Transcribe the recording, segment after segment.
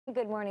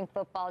Good morning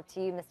football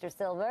to you, Mr.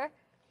 Silver.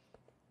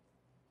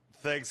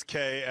 Thanks,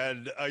 Kay.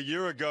 And a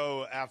year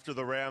ago, after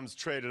the Rams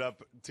traded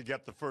up to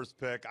get the first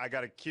pick, I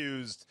got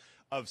accused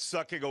of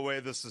sucking away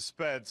the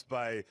suspense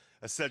by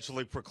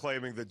essentially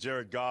proclaiming that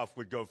Jared Goff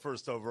would go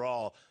first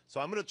overall. So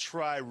I'm going to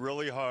try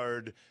really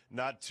hard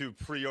not to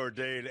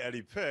preordain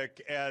any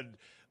pick. And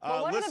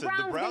what listen,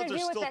 are the Browns are do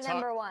still with that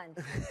number one?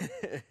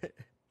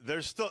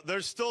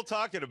 They're still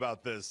talking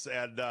about this,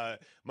 and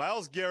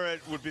Myles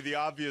Garrett would be the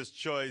obvious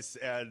choice.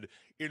 And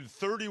in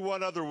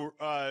 31 other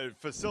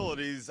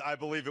facilities, I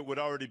believe it would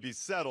already be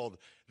settled.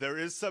 There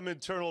is some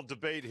internal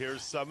debate here.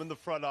 Some in the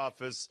front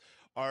office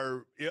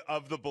are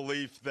of the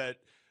belief that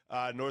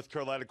North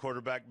Carolina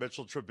quarterback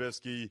Mitchell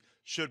Trubisky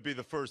should be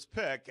the first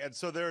pick. And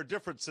so there are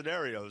different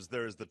scenarios.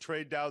 There is the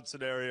trade down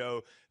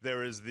scenario.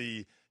 There is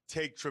the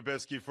take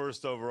Trubisky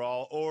first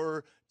overall,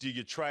 or do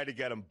you try to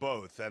get them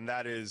both? And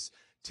that is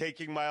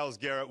taking Myles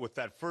Garrett with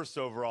that first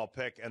overall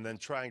pick and then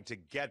trying to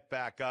get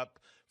back up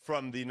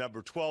from the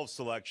number 12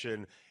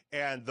 selection.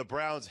 And the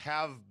Browns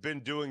have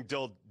been doing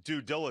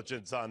due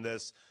diligence on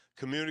this,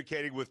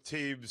 communicating with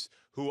teams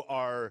who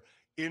are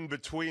in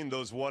between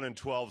those 1 and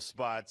 12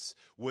 spots.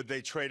 Would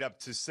they trade up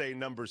to, say,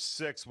 number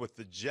 6 with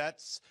the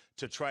Jets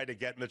to try to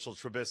get Mitchell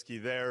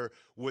Trubisky there?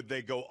 Would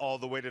they go all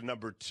the way to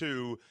number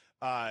 2,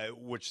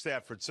 which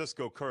San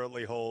Francisco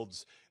currently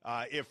holds,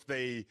 if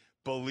they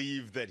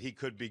believe that he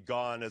could be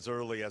gone as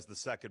early as the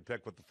second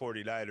pick with the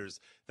 49ers?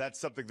 That's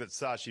something that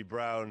Sashi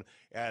Brown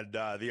and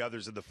the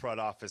others in the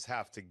front office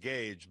have to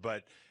gauge.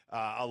 But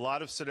a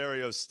lot of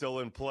scenarios still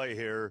in play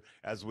here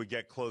as we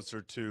get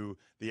closer to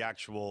the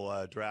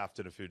actual draft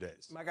in a few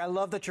days. Mike, I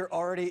love that you're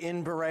already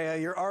in Berea.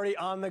 You're already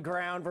on the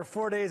ground. We're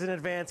 4 days in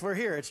advance. We're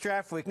here. It's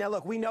draft week. Now,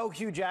 look, we know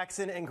Hugh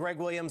Jackson and Greg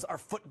Williams are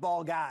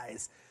football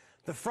guys.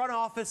 The front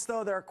office,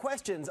 though, there are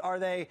questions. Are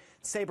they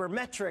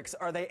sabermetrics?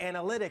 Are they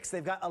analytics?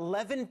 They've got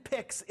 11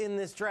 picks in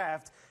this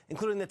draft,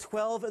 including the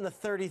 12 and the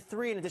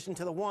 33 in addition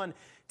to the 1.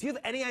 Do you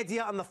have any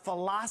idea on the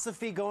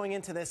philosophy going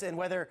into this and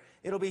whether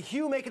it'll be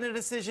Hugh making a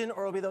decision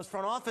or it'll be those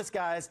front office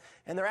guys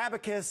and their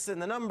abacus and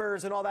the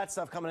numbers and all that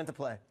stuff coming into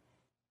play?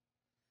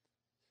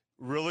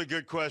 Really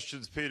good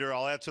questions, Peter.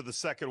 I'll answer the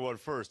second one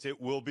first. It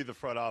will be the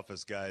front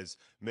office guys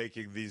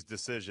making these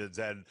decisions.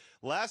 And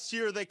last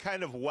year, they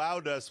kind of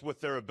wowed us with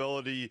their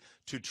ability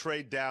to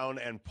trade down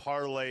and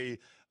parlay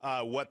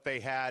what they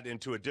had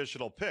into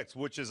additional picks,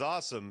 which is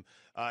awesome.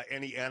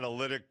 Any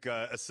analytic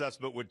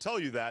assessment would tell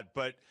you that,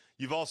 but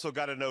you've also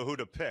got to know who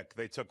to pick.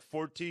 They took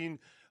 14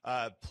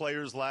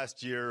 players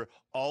last year.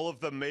 All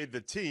of them made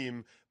the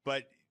team,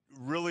 but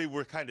really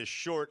we're kind of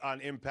short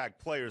on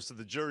impact players, so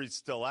the jury's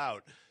still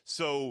out.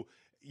 So,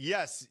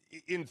 yes,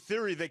 in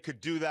theory, they could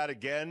do that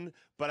again,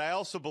 but I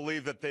also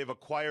believe that they've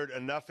acquired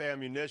enough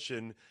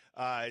ammunition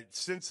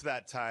since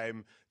that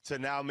time to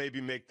now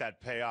maybe make that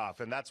pay off.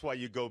 And that's why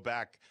you go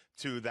back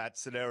to that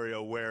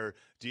scenario where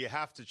do you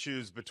have to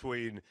choose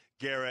between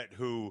Garrett,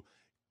 who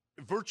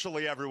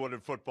virtually everyone in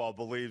football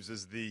believes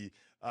is the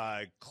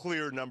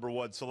clear number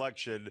 1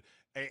 selection,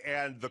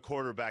 and the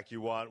quarterback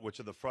you want, which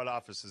in the front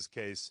office's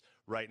case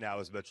right now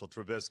is Mitchell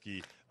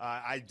Trubisky.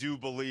 I do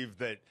believe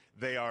that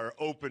they are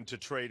open to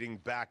trading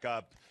back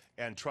up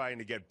and trying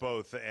to get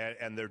both,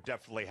 and they're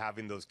definitely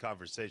having those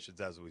conversations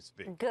as we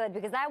speak. Good,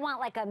 because I want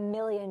like a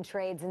million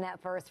trades in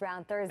that first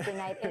round Thursday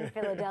night in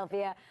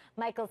Philadelphia.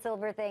 Michael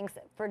Silver, thanks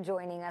for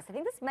joining us. I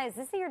think is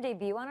this your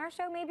debut on our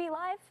show, maybe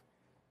live?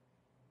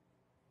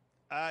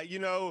 You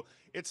know,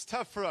 it's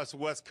tough for us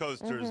West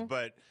Coasters,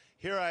 but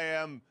here I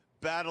am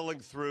battling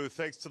through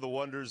thanks to the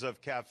wonders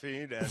of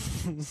caffeine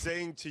and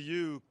saying to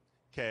you,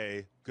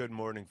 Kay, good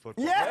morning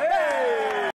football. Yeah!